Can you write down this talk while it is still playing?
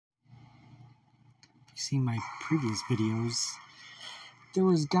seen my previous videos, there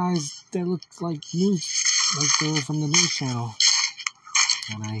was guys that looked like news, like they were from the news channel.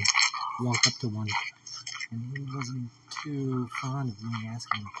 And I walked up to one, and he wasn't too fond of me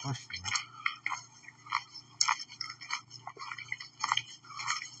asking him questions.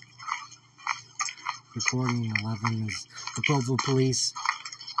 Recording 11 is the Provo police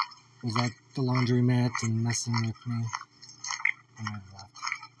was at the laundromat and messing with me. And I left.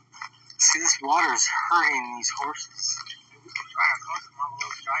 See, this water is hurting these horses. We can try it close them on a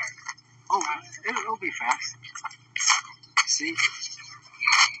little giant. Oh, it'll be fast. See?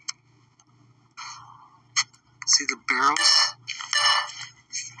 See the barrels?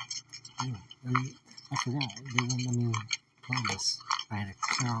 Yeah, and I forgot, they wouldn't let me play this. I had to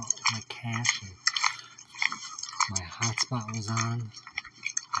clear out my cache, and my hotspot was on.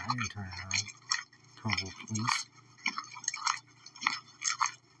 I didn't turn it on. Provo police.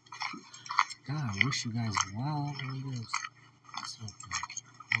 God, I wish you guys well. What is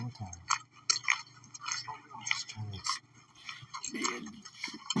all the time. Just trying to be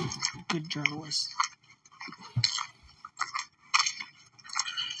a good journalist.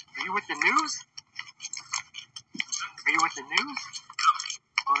 Are you with the news? Are you with the news?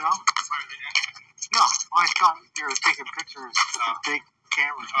 Oh, no? No, I thought you were taking pictures with a big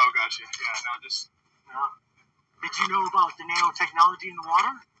camera. Oh, gotcha. Yeah, no, just... No. Did you know about the nanotechnology in the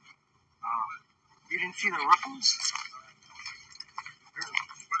water? You didn't see the ripples? What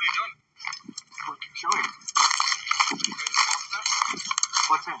are they doing? I'll show you.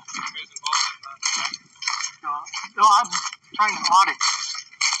 What's that? No, I'm trying to audit.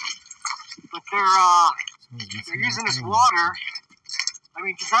 But they're using this water. I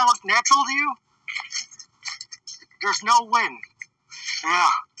mean, does that look natural to you? There's no wind.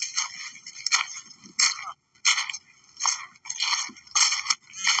 Yeah.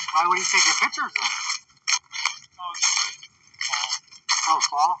 Why would he take your pictures then? Oh,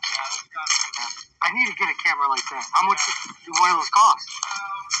 fall? I need to get a camera like that. How much do one of those cost?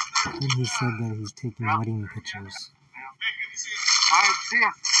 And he said that he's taking wedding pictures. Yeah. All right, see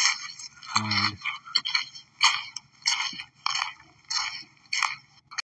ya.